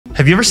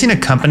Have you ever seen a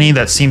company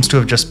that seems to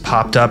have just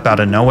popped up out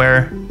of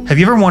nowhere? Have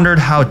you ever wondered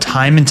how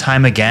time and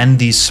time again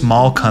these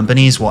small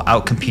companies will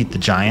outcompete the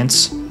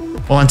giants?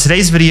 Well, in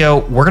today's video,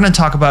 we're going to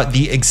talk about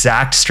the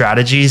exact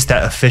strategies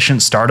that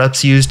efficient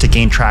startups use to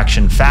gain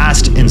traction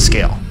fast and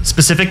scale.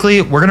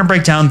 Specifically, we're going to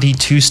break down the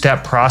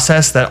two-step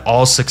process that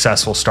all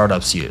successful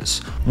startups use.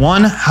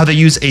 One, how they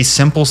use a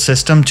simple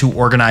system to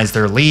organize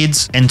their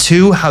leads, and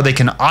two, how they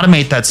can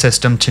automate that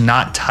system to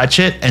not touch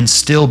it and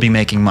still be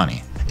making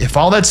money. If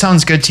all that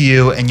sounds good to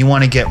you and you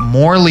want to get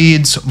more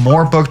leads,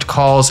 more booked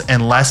calls,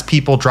 and less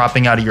people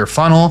dropping out of your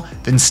funnel,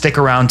 then stick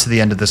around to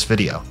the end of this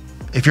video.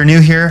 If you're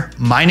new here,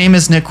 my name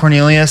is Nick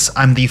Cornelius.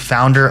 I'm the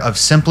founder of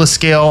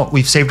Simpliscale.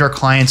 We've saved our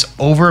clients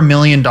over $1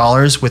 million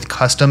with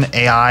custom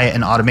AI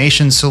and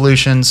automation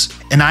solutions.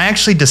 And I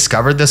actually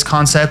discovered this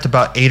concept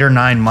about 8 or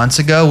 9 months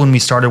ago when we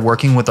started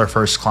working with our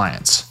first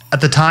clients.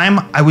 At the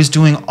time, I was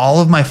doing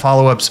all of my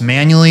follow-ups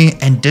manually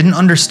and didn't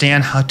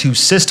understand how to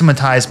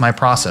systematize my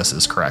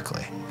processes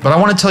correctly. But I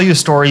want to tell you a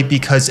story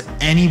because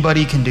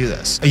anybody can do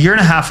this. A year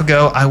and a half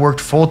ago, I worked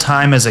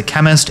full-time as a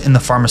chemist in the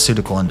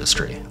pharmaceutical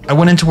industry. I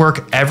went into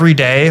work every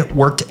day,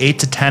 worked 8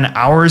 to 10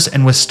 hours,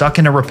 and was stuck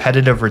in a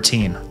repetitive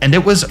routine. And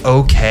it was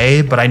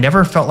okay, but I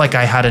never felt like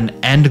I had an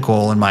end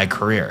goal in my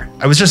career.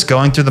 I was just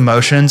going through the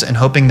motions and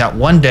hoping that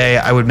one day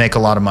I would make a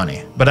lot of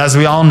money. But as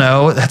we all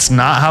know, that's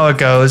not how it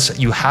goes.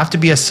 You have to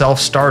be a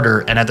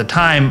self-starter, and at the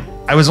time,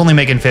 I was only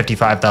making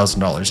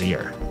 $55,000 a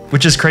year.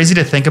 Which is crazy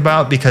to think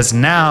about because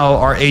now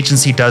our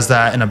agency does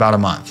that in about a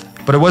month.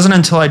 But it wasn't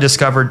until I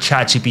discovered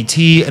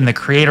ChatGPT and the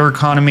creator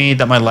economy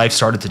that my life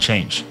started to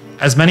change.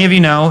 As many of you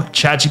know,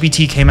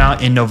 ChatGPT came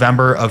out in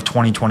November of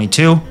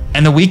 2022.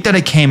 And the week that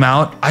it came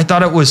out, I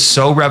thought it was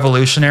so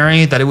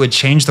revolutionary that it would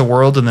change the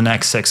world in the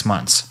next 6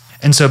 months.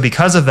 And so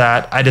because of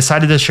that, I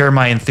decided to share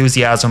my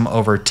enthusiasm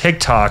over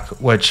TikTok,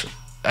 which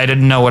I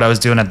didn't know what I was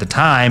doing at the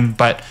time,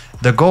 but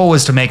the goal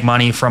was to make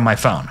money from my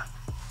phone.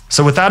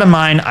 So with that in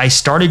mind, I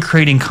started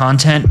creating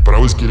content, but I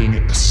was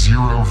getting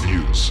 0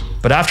 views.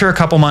 But after a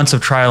couple months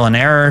of trial and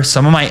error,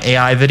 some of my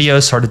AI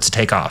videos started to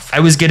take off.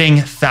 I was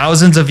getting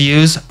thousands of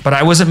views, but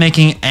I wasn't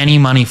making any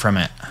money from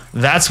it.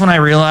 That's when I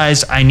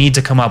realized I need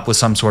to come up with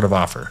some sort of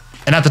offer.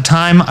 And at the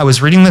time, I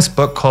was reading this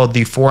book called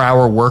The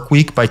 4-Hour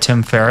Workweek by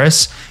Tim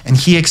Ferriss, and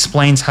he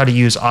explains how to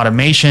use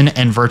automation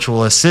and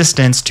virtual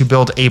assistants to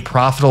build a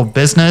profitable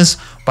business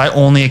by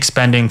only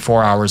expending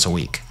 4 hours a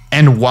week.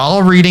 And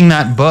while reading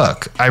that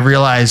book, I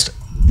realized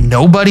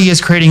nobody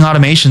is creating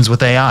automations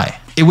with AI.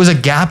 It was a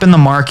gap in the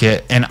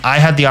market and I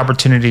had the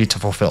opportunity to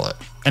fulfill it.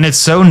 And it's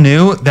so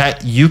new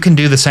that you can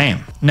do the same.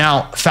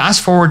 Now,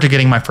 fast forward to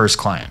getting my first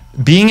client.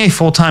 Being a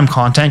full-time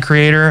content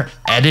creator,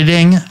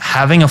 editing,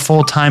 having a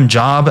full-time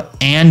job,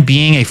 and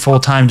being a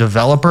full-time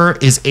developer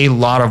is a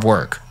lot of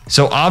work.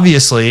 So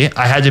obviously,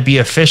 I had to be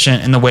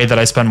efficient in the way that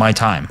I spend my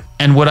time.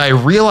 And what I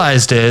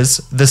realized is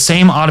the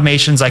same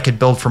automations I could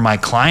build for my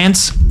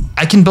clients,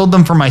 I can build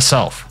them for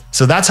myself.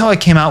 So that's how I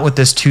came out with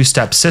this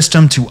 2-step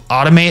system to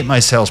automate my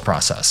sales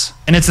process.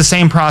 And it's the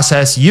same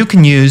process you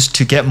can use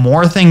to get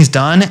more things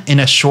done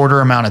in a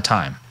shorter amount of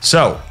time.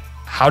 So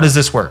how does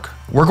this work?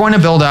 We're going to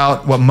build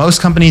out what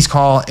most companies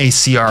call a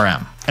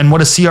CRM. And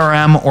what a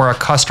CRM or a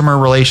customer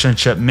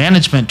relationship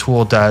management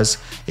tool does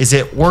is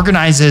it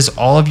organizes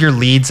all of your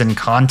leads and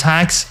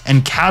contacts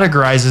and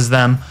categorizes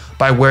them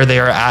by where they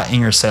are at in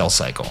your sales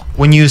cycle.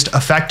 When used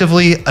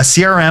effectively, a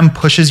CRM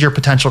pushes your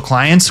potential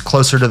clients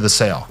closer to the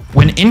sale.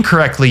 When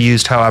incorrectly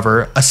used,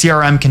 however, a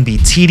CRM can be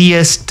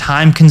tedious,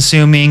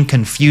 time-consuming,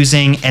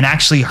 confusing, and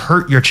actually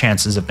hurt your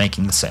chances of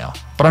making the sale.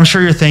 But I'm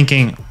sure you're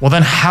thinking, well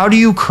then how do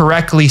you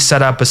correctly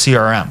set up a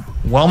CRM?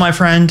 Well, my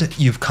friend,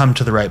 you've come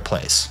to the right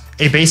place.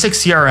 A basic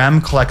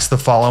CRM collects the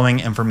following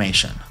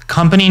information: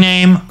 company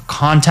name,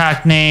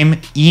 contact name,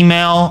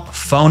 email,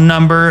 phone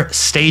number,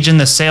 stage in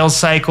the sales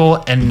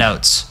cycle, and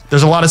notes.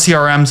 There's a lot of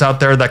CRMs out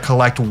there that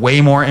collect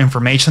way more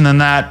information than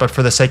that, but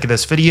for the sake of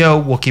this video,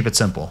 we'll keep it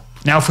simple.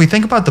 Now, if we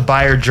think about the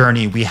buyer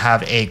journey, we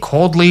have a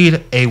cold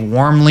lead, a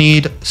warm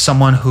lead,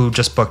 someone who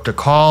just booked a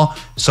call,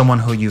 someone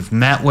who you've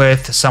met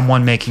with,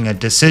 someone making a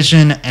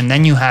decision, and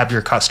then you have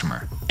your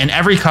customer. And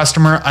every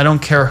customer, I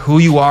don't care who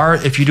you are,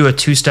 if you do a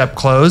 2-step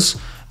close,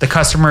 the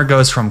customer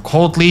goes from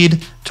cold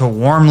lead to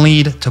warm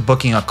lead to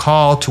booking a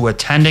call to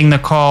attending the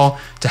call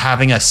to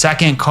having a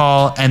second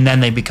call, and then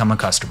they become a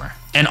customer.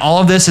 And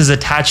all of this is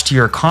attached to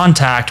your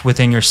contact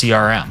within your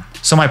CRM.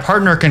 So my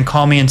partner can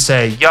call me and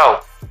say, yo,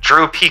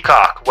 Drew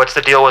Peacock, what's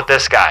the deal with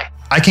this guy?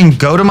 I can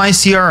go to my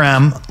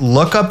CRM,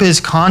 look up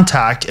his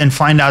contact, and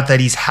find out that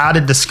he's had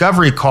a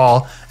discovery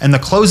call and the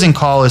closing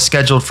call is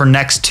scheduled for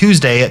next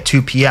Tuesday at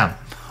 2 p.m.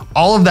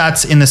 All of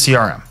that's in the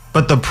CRM.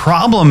 But the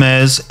problem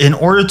is, in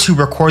order to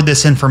record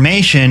this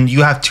information,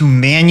 you have to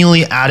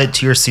manually add it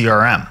to your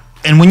CRM.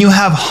 And when you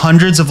have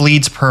hundreds of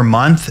leads per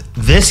month,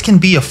 this can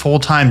be a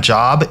full-time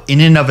job in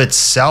and of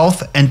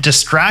itself and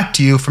distract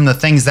you from the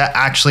things that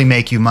actually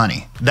make you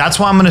money. That's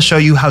why I'm going to show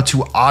you how to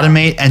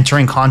automate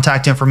entering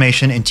contact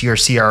information into your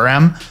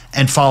CRM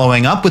and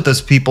following up with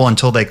those people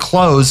until they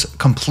close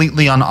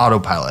completely on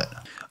autopilot.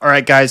 All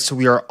right, guys, so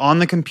we are on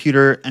the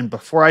computer, and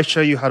before I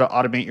show you how to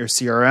automate your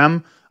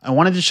CRM, I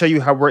wanted to show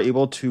you how we're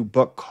able to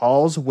book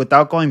calls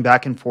without going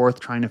back and forth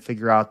trying to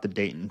figure out the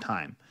date and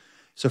time.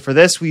 So for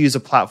this, we use a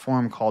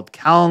platform called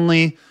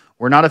Calendly.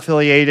 We're not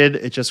affiliated.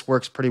 It just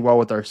works pretty well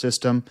with our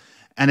system,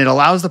 and it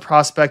allows the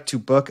prospect to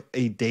book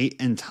a date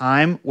and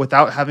time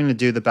without having to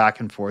do the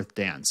back and forth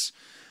dance.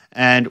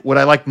 And what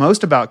I like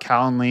most about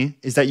Calendly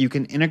is that you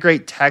can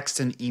integrate text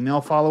and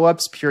email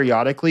follow-ups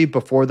periodically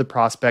before the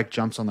prospect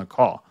jumps on the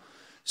call.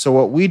 So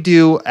what we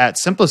do at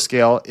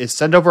Simpliscale is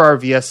send over our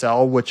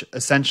VSL, which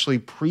essentially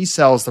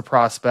pre-sells the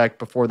prospect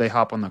before they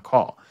hop on the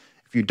call.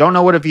 If you don't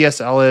know what a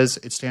VSL is,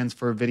 it stands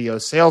for Video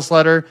Sales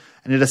Letter,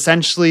 and it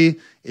essentially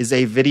is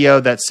a video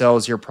that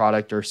sells your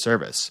product or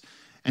service.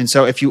 And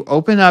so if you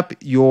open up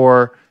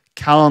your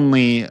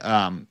Calendly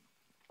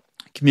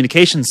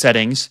communication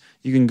settings,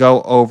 you can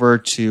go over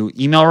to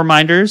email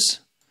reminders,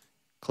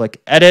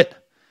 click edit,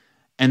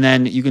 and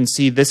then you can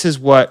see this is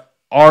what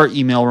our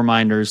email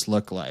reminders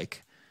look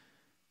like.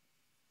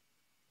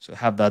 So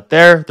have that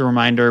there, the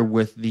reminder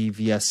with the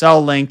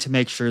VSL link to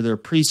make sure they're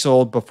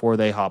pre-sold before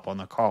they hop on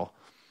the call.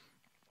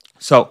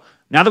 So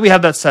now that we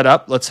have that set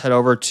up, let's head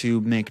over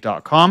to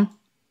make.com.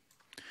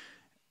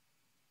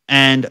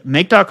 And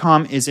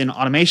make.com is an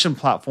automation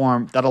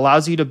platform that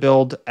allows you to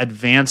build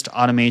advanced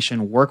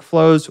automation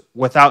workflows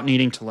without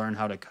needing to learn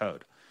how to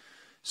code.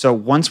 So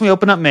once we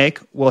open up Make,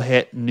 we'll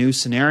hit New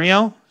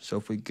Scenario. So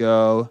if we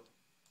go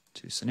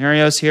to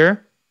Scenarios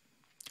here,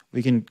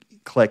 we can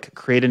click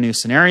Create a New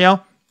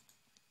Scenario.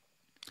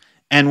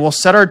 And we'll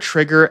set our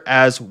trigger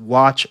as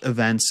watch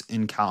events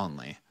in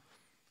Calendly.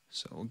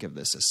 So we'll give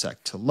this a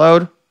sec to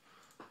load.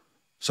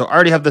 So I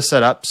already have this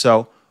set up.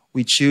 So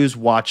we choose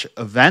watch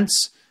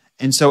events.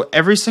 And so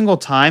every single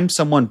time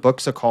someone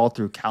books a call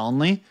through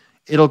Calendly,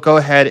 it'll go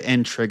ahead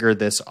and trigger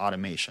this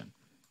automation.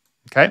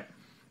 Okay.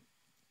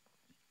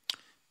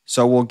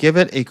 So we'll give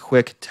it a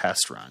quick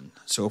test run.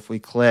 So if we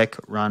click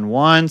run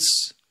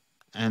once,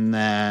 and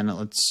then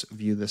let's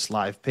view this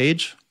live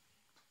page.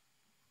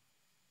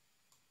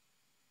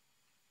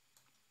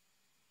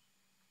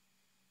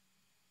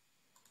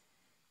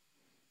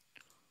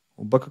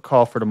 We'll book a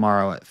call for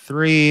tomorrow at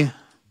 3.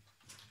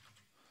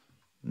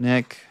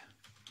 Nick.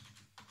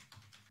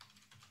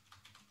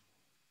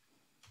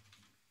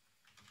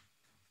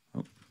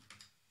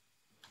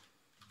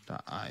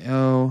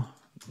 .io.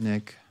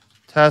 Nick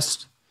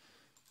test.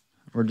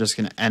 We're just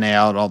going to NA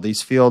out all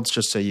these fields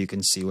just so you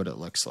can see what it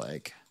looks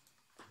like.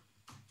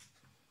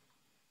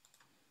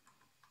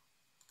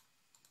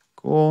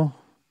 Cool.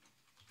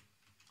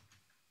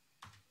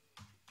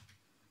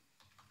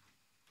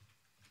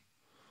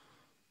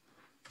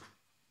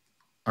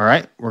 All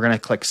right, we're going to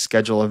click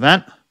Schedule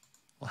Event.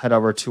 We'll head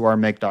over to our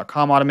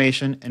make.com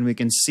automation, and we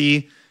can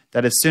see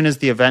that as soon as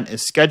the event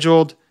is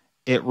scheduled,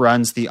 it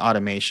runs the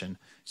automation.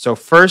 So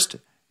first,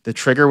 the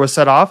trigger was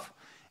set off.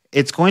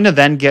 It's going to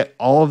then get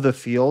all of the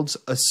fields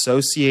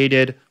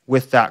associated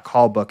with that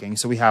call booking.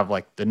 So we have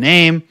like the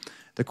name,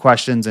 the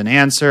questions and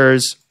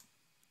answers,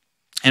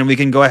 and we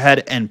can go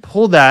ahead and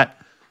pull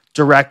that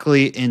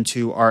directly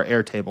into our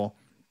Airtable.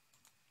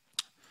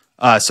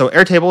 So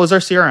Airtable is our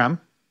CRM.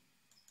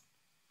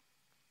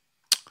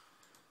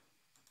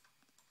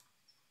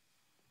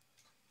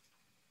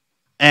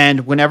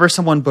 And whenever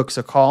someone books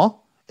a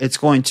call, it's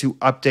going to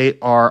update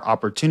our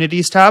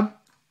opportunities tab.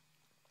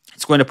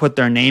 It's going to put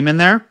their name in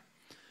there.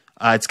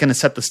 It's going to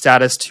set the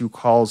status to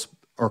calls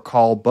or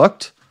call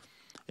booked.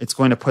 It's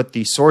going to put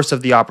the source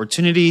of the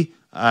opportunity.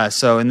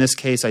 So in this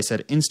case, I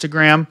said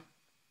Instagram.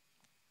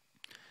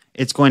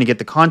 It's going to get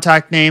the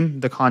contact name,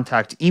 the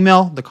contact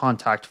email, the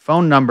contact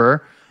phone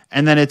number,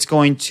 and then it's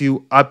going to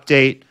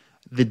update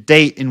the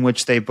date in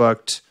which they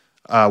booked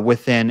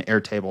within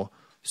Airtable.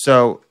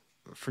 So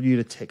for you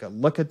to take a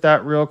look at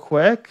that real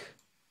quick,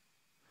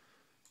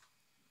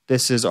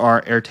 this is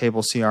our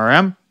Airtable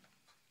CRM.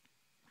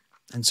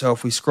 And so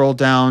if we scroll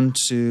down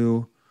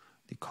to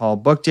the call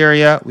booked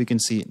area, we can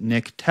see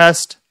Nick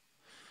test.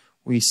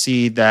 We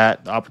see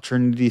that the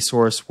opportunity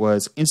source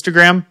was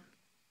Instagram.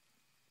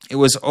 It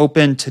was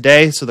open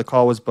today, so the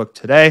call was booked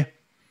today.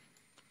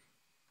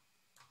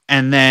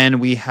 And then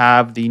we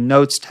have the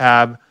notes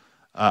tab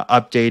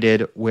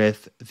updated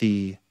with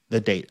the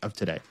date of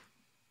today.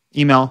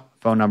 Email,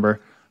 phone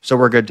number. So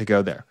we're good to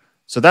go there.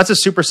 So that's a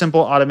super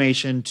simple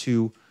automation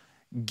to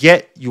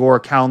get your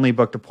Calendly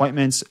booked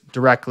appointments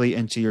directly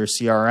into your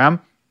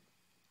CRM.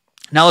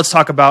 Now let's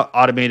talk about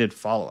automated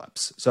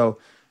follow-ups. So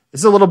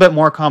this is a little bit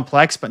more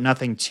complex, but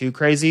nothing too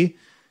crazy.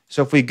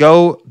 So if we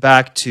go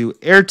back to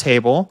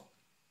Airtable,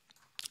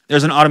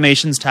 there's an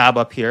automations tab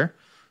up here.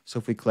 So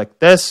if we click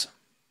this,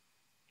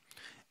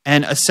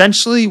 and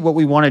essentially what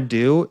we want to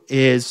do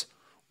is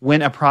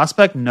when a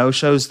prospect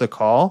no-shows the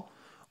call,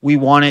 we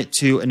want it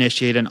to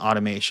initiate an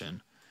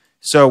automation.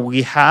 So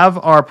we have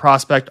our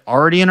prospect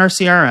already in our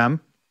CRM.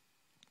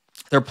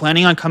 They're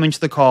planning on coming to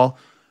the call,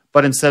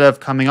 but instead of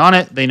coming on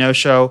it, they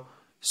no-show.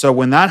 So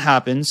when that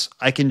happens,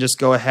 I can just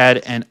go ahead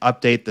and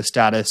update the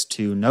status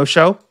to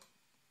no-show.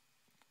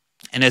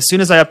 And as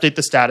soon as I update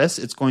the status,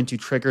 it's going to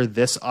trigger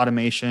this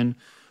automation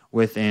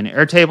within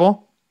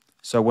Airtable.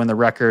 So when the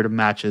record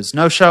matches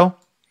no-show,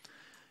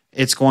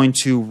 it's going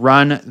to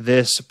run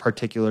this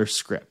particular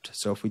script.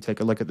 So if we take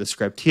a look at the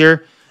script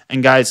here,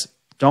 and guys,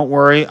 don't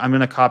worry, I'm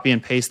going to copy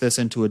and paste this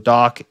into a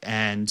doc,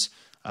 and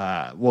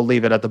we'll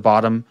leave it at the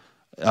bottom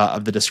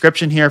of the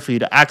description here for you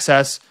to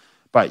access.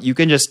 But you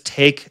can just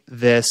take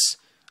this,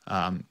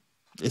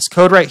 this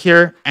code right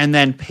here and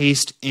then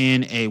paste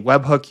in a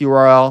webhook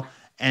URL.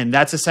 And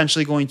that's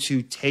essentially going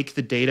to take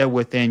the data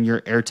within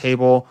your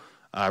Airtable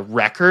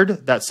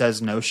record that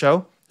says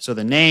no-show. So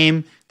the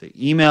name, the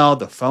email,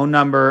 the phone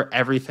number,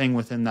 everything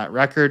within that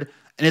record.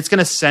 And it's going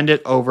to send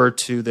it over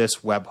to this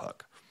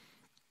webhook.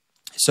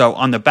 So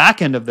on the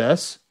back end of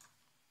this,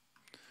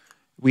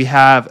 we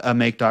have a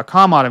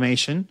make.com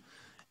automation.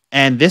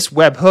 And this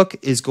webhook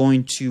is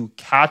going to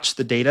catch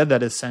the data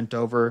that is sent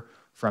over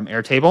from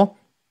Airtable.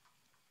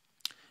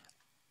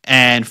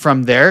 And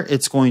from there,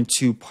 it's going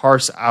to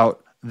parse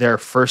out their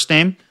first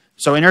name.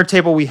 So in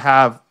Airtable, we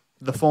have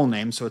the full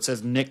name. So it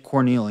says Nick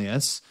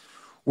Cornelius.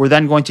 We're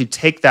then going to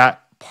take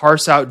that,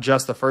 parse out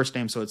just the first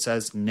name. So it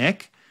says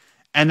Nick.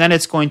 And then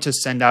it's going to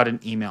send out an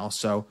email.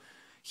 So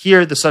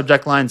here, the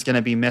subject line is going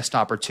to be missed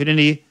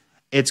opportunity.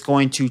 It's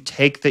going to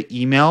take the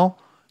email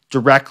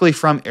directly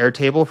from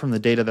Airtable, from the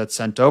data that's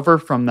sent over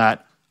from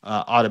that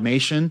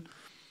automation,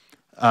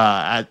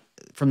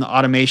 from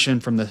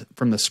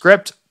the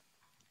script.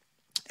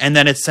 And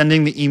then it's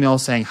sending the email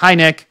saying, "Hi,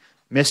 Nick,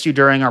 missed you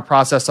during our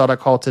process audit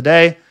call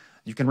today.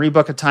 You can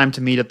rebook a time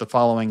to meet at the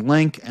following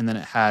link." And then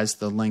it has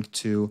the link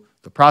to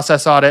the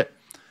process audit.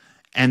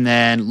 And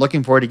then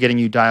looking forward to getting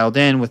you dialed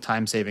in with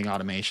time-saving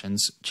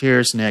automations.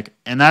 Cheers, Nick.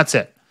 And that's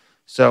it.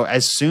 So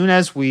as soon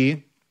as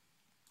we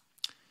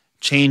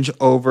change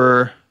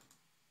over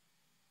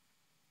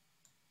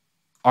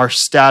our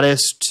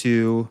status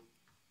to,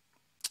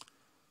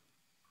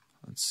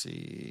 let's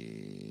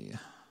see,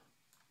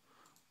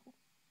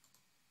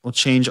 we'll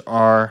change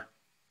our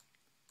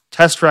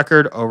test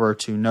record over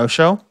to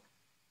no-show.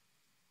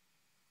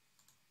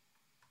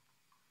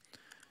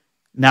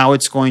 Now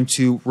it's going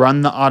to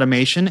run the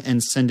automation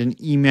and send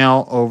an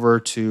email over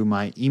to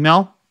my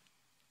email.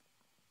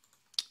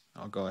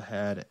 I'll go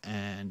ahead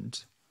and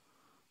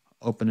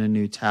open a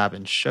new tab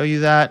and show you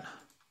that.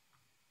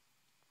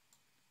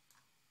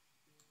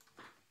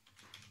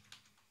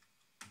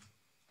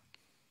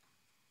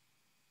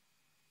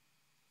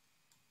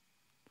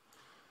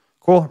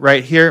 Cool.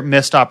 Right here,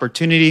 missed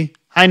opportunity.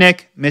 "Hi,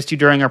 Nick. Missed you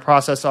during our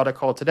process audit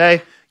call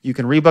today. You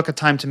can rebook a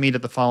time to meet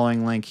at the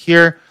following link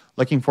here.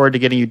 Looking forward to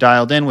getting you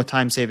dialed in with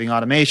time-saving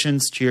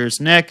automations. Cheers,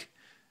 Nick."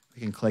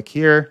 We can click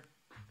here.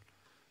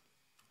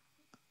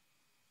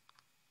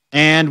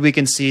 And we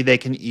can see they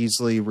can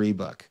easily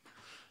rebook.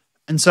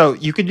 And so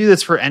you can do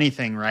this for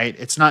anything, right?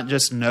 It's not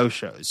just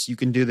no-shows. You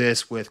can do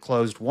this with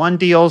closed-won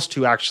deals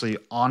to actually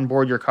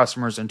onboard your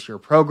customers into your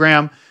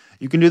program.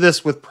 You can do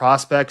this with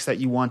prospects that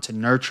you want to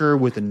nurture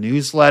with a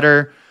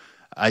newsletter.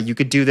 You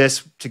could do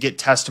this to get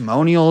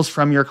testimonials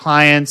from your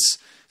clients.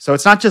 So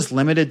it's not just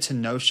limited to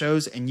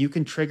no-shows, and you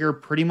can trigger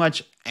pretty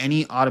much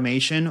any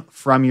automation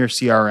from your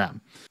CRM.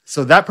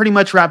 So that pretty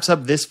much wraps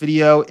up this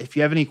video. If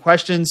you have any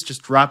questions,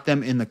 just drop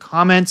them in the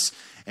comments.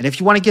 And if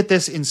you want to get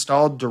this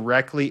installed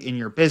directly in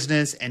your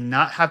business and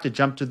not have to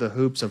jump through the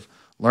hoops of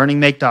learning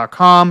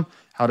make.com,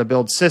 how to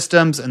build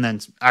systems, and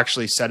then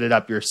actually set it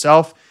up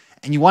yourself,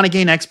 and you want to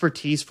gain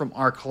expertise from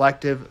our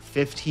collective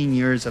 15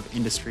 years of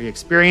industry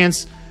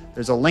experience,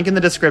 there's a link in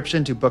the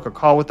description to book a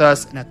call with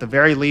us, and at the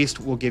very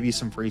least, we'll give you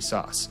some free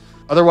sauce.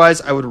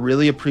 Otherwise, I would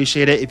really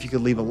appreciate it if you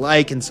could leave a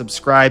like and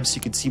subscribe so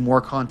you could see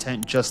more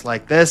content just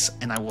like this,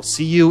 and I will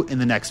see you in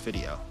the next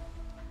video.